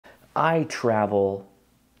I travel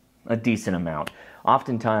a decent amount.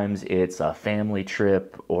 Oftentimes it's a family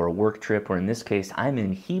trip or a work trip, or in this case, I'm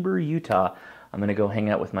in Heber, Utah. I'm gonna go hang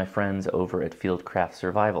out with my friends over at Fieldcraft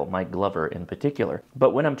Survival, Mike Glover in particular.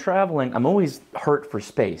 But when I'm traveling, I'm always hurt for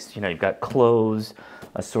space. You know, you've got clothes,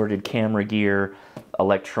 assorted camera gear,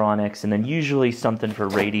 electronics, and then usually something for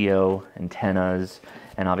radio, antennas,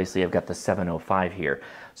 and obviously I've got the 705 here.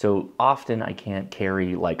 So often I can't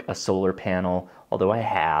carry like a solar panel, although I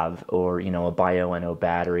have, or you know, a bio-NO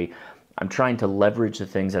battery. I'm trying to leverage the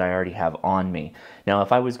things that I already have on me. Now,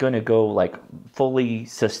 if I was going to go like fully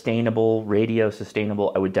sustainable, radio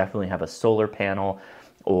sustainable, I would definitely have a solar panel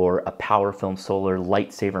or a power film solar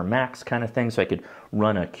Lightsaver Max kind of thing so I could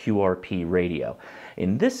run a QRP radio.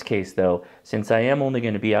 In this case though, since I am only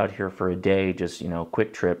going to be out here for a day, just, you know,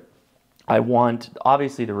 quick trip, I want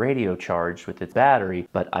obviously the radio charged with its battery,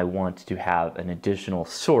 but I want to have an additional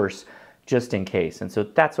source just in case. And so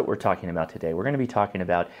that's what we're talking about today. We're going to be talking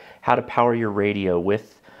about how to power your radio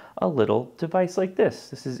with a little device like this.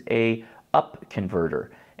 This is a up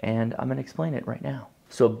converter, and I'm going to explain it right now.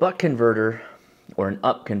 So a buck converter, or an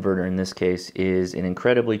up converter in this case, is an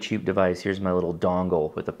incredibly cheap device. Here's my little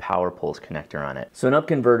dongle with a power pulse connector on it. So an up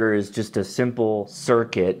converter is just a simple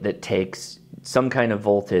circuit that takes some kind of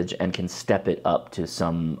voltage and can step it up to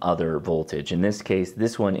some other voltage. In this case,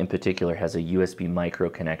 this one in particular has a USB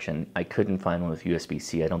micro connection. I couldn't find one with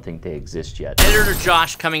USB-C. I don't think they exist yet. Editor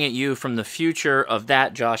Josh coming at you from the future of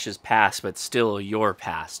that Josh's past, but still your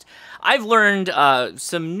past. I've learned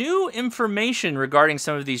some new information regarding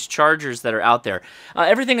some of these chargers that are out there.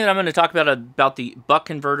 Everything that I'm going to talk about the buck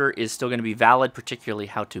converter is still going to be valid, particularly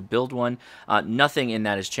how to build one. Nothing in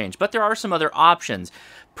that has changed, but there are some other options,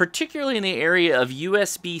 particularly in the area of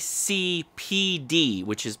USB-C PD,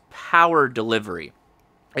 which is power delivery.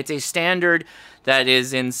 It's a standard that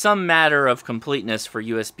is in some matter of completeness for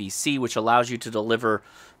USB-C, which allows you to deliver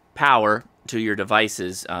power to your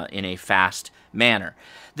devices in a fast manner.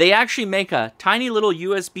 They actually make a tiny little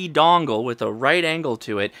USB dongle with a right angle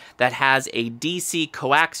to it that has a DC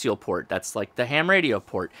coaxial port. That's like the ham radio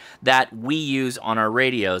port that we use on our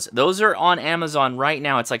radios. Those are on Amazon right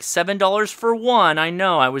now. It's like $7 for one. I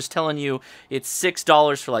know, I was telling you it's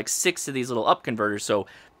 $6 for like 6 of these little up converters, so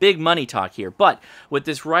big money talk here. But with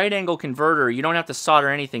this right angle converter, you don't have to solder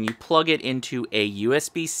anything. You plug it into a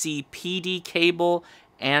USB-C PD cable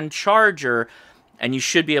and charger, and you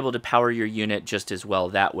should be able to power your unit just as well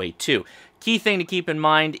that way too. Key thing to keep in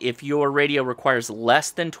mind, if your radio requires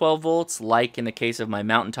less than 12 volts, like in the case of my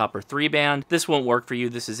Mountain Topper 3-band, this won't work for you.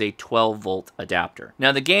 This is a 12-volt adapter.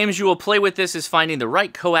 Now, the games you will play with this is finding the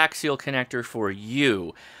right coaxial connector for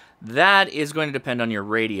you. That is going to depend on your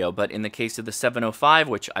radio, but in the case of the 705,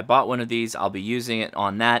 which I bought one of these, I'll be using it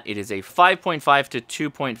on that. It is a 5.5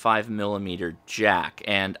 to 2.5 millimeter jack,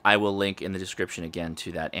 and I will link in the description again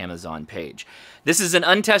to that Amazon page. This is an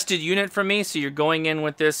untested unit for me, so you're going in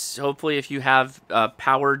with this, hopefully if you have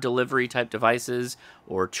power delivery type devices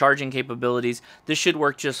or charging capabilities, this should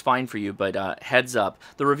work just fine for you, but heads up.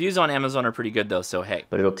 The reviews on Amazon are pretty good though, so hey.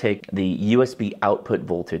 But it'll take the USB output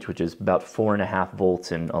voltage, which is about 4.5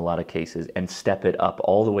 volts in a lot of cases, and step it up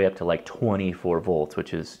all the way up to like 24 volts,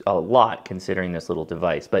 which is a lot considering this little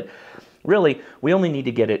device. But really, we only need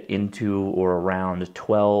to get it into or around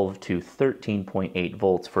 12 to 13.8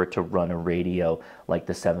 volts for it to run a radio like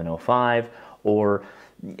the 705 or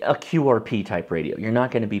a QRP type radio. You're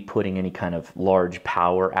not going to be putting any kind of large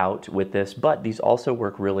power out with this, but these also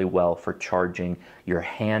work really well for charging your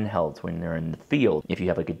handhelds when they're in the field if you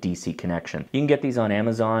have like a DC connection. You can get these on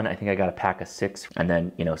Amazon. I think I got a pack of 6, and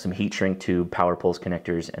then, you know, some heat shrink tube, power pulse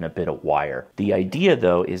connectors, and a bit of wire. The idea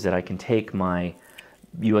though is that I can take my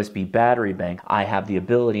USB battery bank. I have the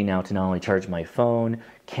ability now to not only charge my phone,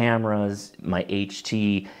 cameras, my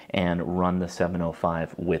HT, and run the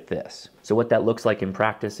 705 with this. So what that looks like in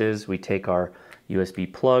practice is we take our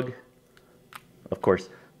USB plug. Of course,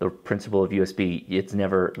 the principle of USB, it's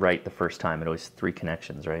never right the first time. It always 3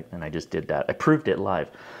 connections, right? And I just did that. I proved it live.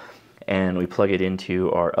 And we plug it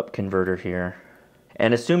into our up converter here.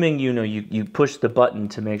 And assuming you push the button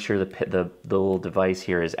to make sure the little device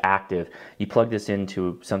here is active, you plug this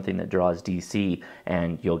into something that draws DC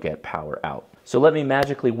and you'll get power out. So let me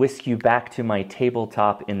magically whisk you back to my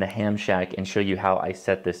tabletop in the ham shack and show you how I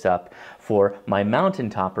set this up for my Mountain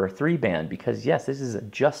Topper 3-band, because yes, this is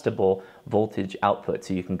adjustable voltage output.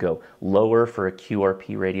 So you can go lower for a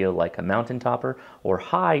QRP radio like a Mountain Topper or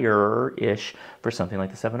higher-ish for something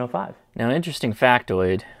like the 705. Now, an interesting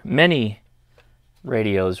factoid, many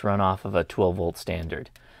radios run off of a 12-volt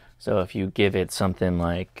standard. So if you give it something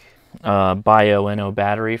like a bio-NO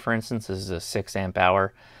battery, for instance, this is a 6 amp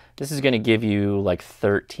hour This is going to give you like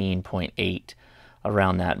 13.8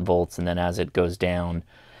 around that volts, and then as it goes down,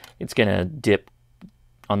 it's going to dip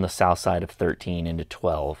on the south side of 13 into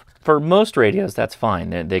 12. For most radios, that's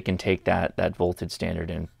fine. They can take that voltage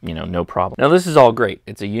standard and, you know, no problem. Now this is all great.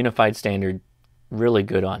 It's a unified standard, really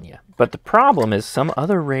good on you. But the problem is some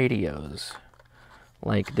other radios,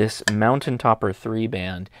 like this Mountain Topper 3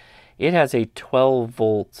 band, it has a 12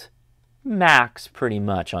 volt max pretty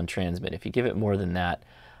much on transmit. If you give it more than that,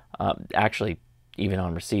 actually even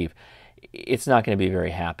on receive, it's not going to be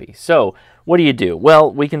very happy. So what do you do?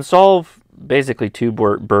 Well, we can solve basically two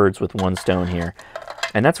birds with one stone here,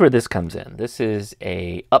 and that's where this comes in. This is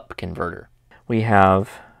a up converter. We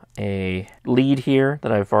have a lead here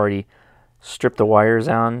that I've already stripped the wires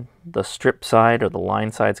on. The strip side, or the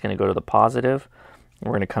line side, is going to go to the positive.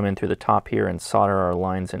 We're going to come in through the top here and solder our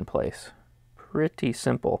lines in place. Pretty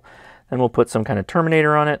simple. Then we'll put some kind of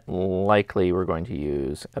terminator on it. Likely we're going to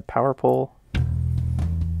use a power pole.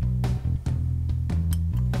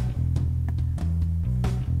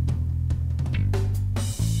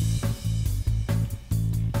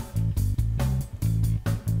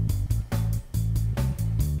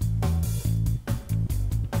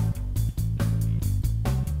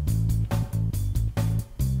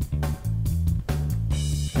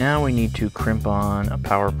 Now we need to crimp on a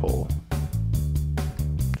power pole,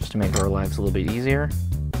 just to make our lives a little bit easier.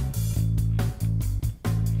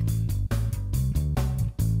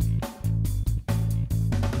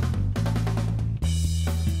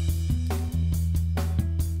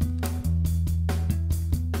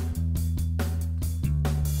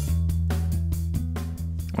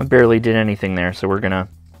 I barely did anything there, so we're gonna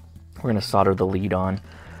solder the lead on.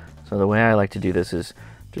 So the way I like to do this is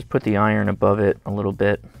just put the iron above it a little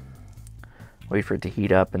bit, wait for it to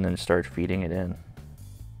heat up, and then start feeding it in.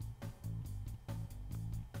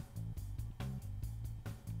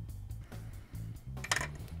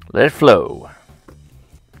 Let it flow.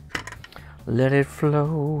 Let it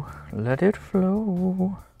flow. Let it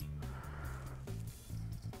flow.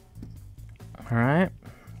 All right.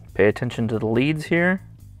 Pay attention to the leads here.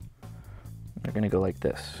 They're going to go like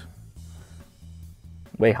this.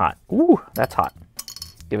 Way hot. Ooh, that's hot.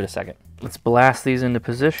 Give it a second. Let's blast these into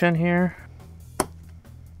position here.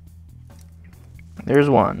 There's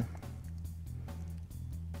one.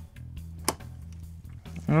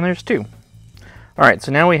 And there's two. All right,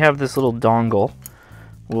 so now we have this little dongle.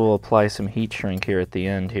 We'll apply some heat shrink here at the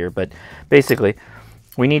end here, but basically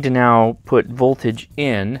we need to now put voltage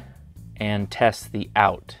in and test the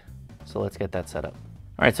out. So let's get that set up.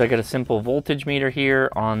 All right, so I got a simple voltage meter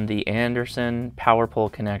here on the Anderson power pole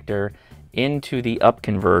connector into the up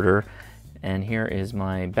converter, and here is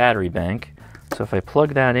my battery bank. So if I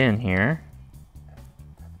plug that in here,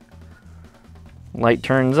 light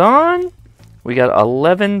turns on. We got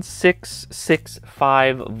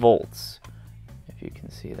 11,665 volts, if you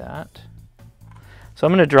can see that. So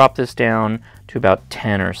I'm going to drop this down to about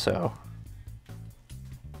 10 or so.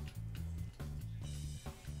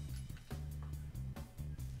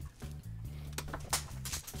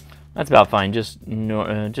 That's about fine, just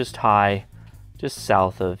high, just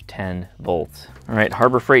south of 10 volts. All right,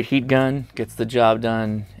 Harbor Freight heat gun gets the job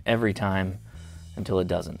done every time until it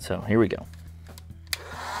doesn't. So here we go.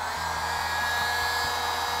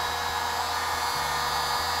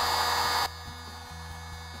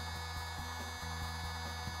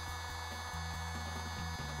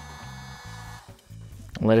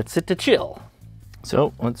 Let it sit to chill.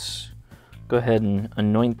 So let's go ahead and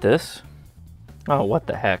anoint this. Oh, what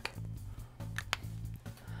the heck.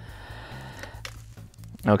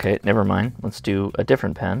 Okay, never mind. Let's do a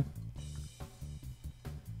different pen.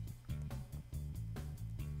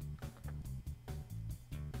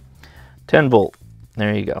 $10 volt.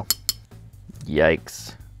 There you go.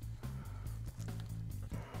 Yikes.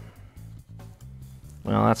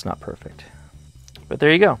 Well, that's not perfect. But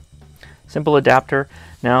there you go. Simple adapter.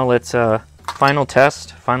 Now let's final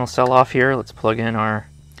test, final sell off here. Let's plug in our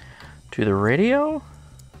to the radio.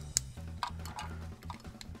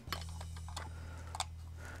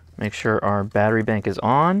 Make sure our battery bank is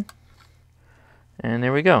on. And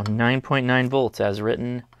there we go, 9.9 volts as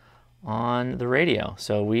written on the radio.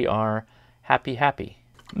 So we are happy.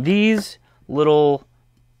 These little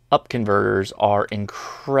up converters are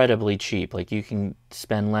incredibly cheap. Like you can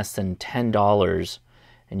spend less than $10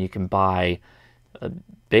 and you can buy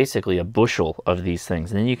basically a bushel of these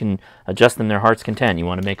things. And then you can adjust them their heart's content. You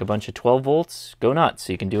want to make a bunch of 12 volts? Go nuts.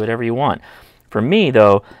 You can do whatever you want. For me,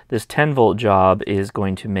 though, this 10-volt job is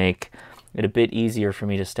going to make it a bit easier for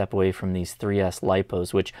me to step away from these 3S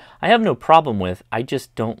LiPos, which I have no problem with. I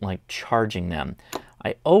just don't like charging them.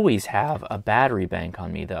 I always have a battery bank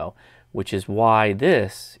on me though, which is why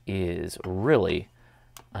this is really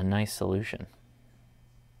a nice solution.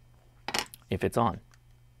 If it's on.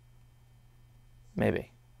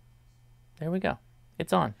 Maybe. There we go.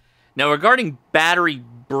 It's on. Now regarding battery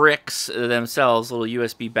bricks themselves, little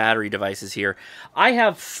USB battery devices here, I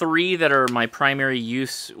have 3 that are my primary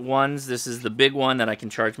use ones. This is the big one that I can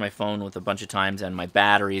charge my phone with a bunch of times, and my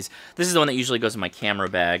batteries. This is the one that usually goes in my camera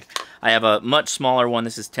bag. I have a much smaller one.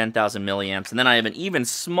 This is 10,000 milliamps. And then I have an even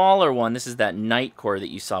smaller one. This is that night core that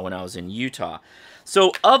you saw when I was in Utah.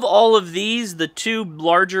 So of all of these, the 2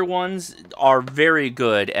 larger ones are very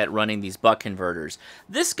good at running these buck converters.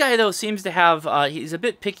 This guy, though, seems to have, he's a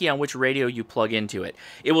bit picky on which radio you plug into it.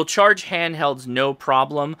 It will charge handhelds no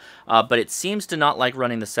problem, but it seems to not like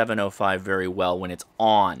running the 705 very well when it's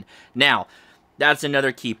on. Now, that's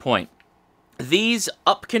another key point. These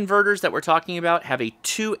up converters that we're talking about have a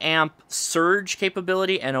 2 amp surge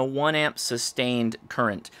capability and a 1 amp sustained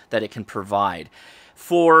current that it can provide.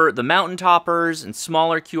 For the mountain toppers and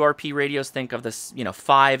smaller QRP radios, think of this,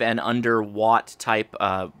 5 and under watt type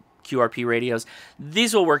QRP radios,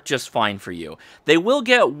 these will work just fine for you. They will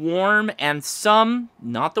get warm, and some,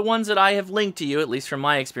 not the ones that I have linked to you, at least from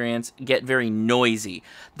my experience, get very noisy.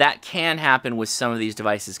 That can happen with some of these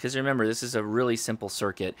devices, because remember, this is a really simple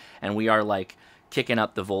circuit, and we are like kicking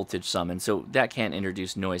up the voltage some, and so that can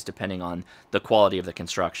introduce noise depending on the quality of the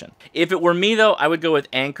construction. If it were me though, I would go with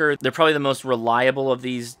Anker. They're probably the most reliable of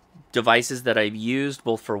these devices that I've used,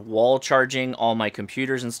 both for wall charging all my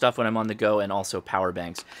computers and stuff when I'm on the go, and also power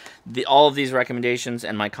banks. All of these recommendations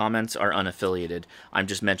and my comments are unaffiliated. I'm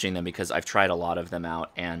just mentioning them because I've tried a lot of them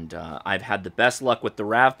out, and I've had the best luck with the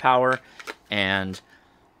RAV Power and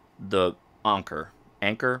the Anker.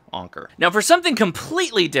 Anker. Now for something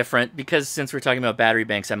completely different, because since we're talking about battery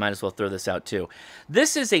banks, I might as well throw this out too.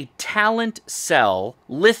 This is a Talent Cell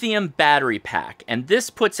lithium battery pack, and this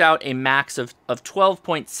puts out a max of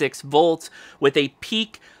 12.6 volts with a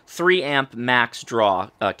peak 3 amp max draw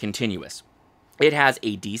continuous. It has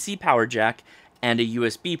a DC power jack and a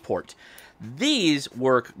USB port. These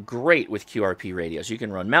work great with QRP radios. You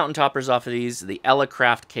can run mountain toppers off of these. The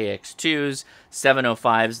Elecraft KX2s,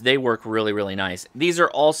 705s, they work really, really nice. These are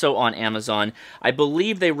also on Amazon. I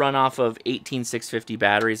believe they run off of 18650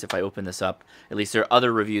 batteries if I open this up. At least there are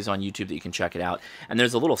other reviews on YouTube that you can check it out. And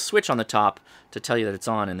there's a little switch on the top to tell you that it's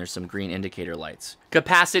on, and there's some green indicator lights.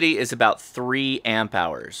 Capacity is about 3 amp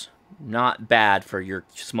hours. Not bad for your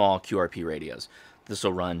small QRP radios. This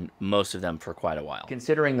will run most of them for quite a while.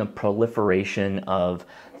 Considering the proliferation of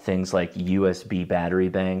things like USB battery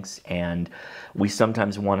banks, and we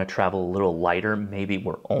sometimes want to travel a little lighter, maybe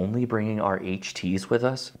we're only bringing our HTs with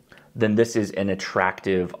us, then this is an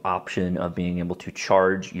attractive option of being able to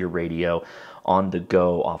charge your radio on the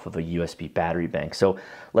go off of a USB battery bank. So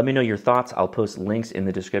let me know your thoughts. I'll post links in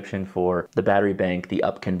the description for the battery bank, the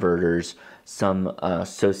up converters, some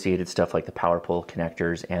associated stuff like the power pole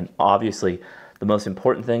connectors, and obviously the most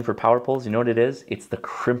important thing for power poles, you know what it is? It's the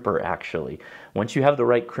crimper, actually. Once you have the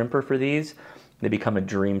right crimper for these, they become a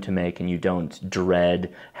dream to make, and you don't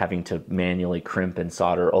dread having to manually crimp and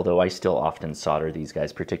solder, although I still often solder these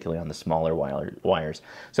guys, particularly on the smaller wires.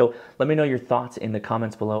 So let me know your thoughts in the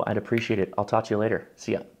comments below. I'd appreciate it. I'll talk to you later.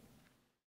 See ya.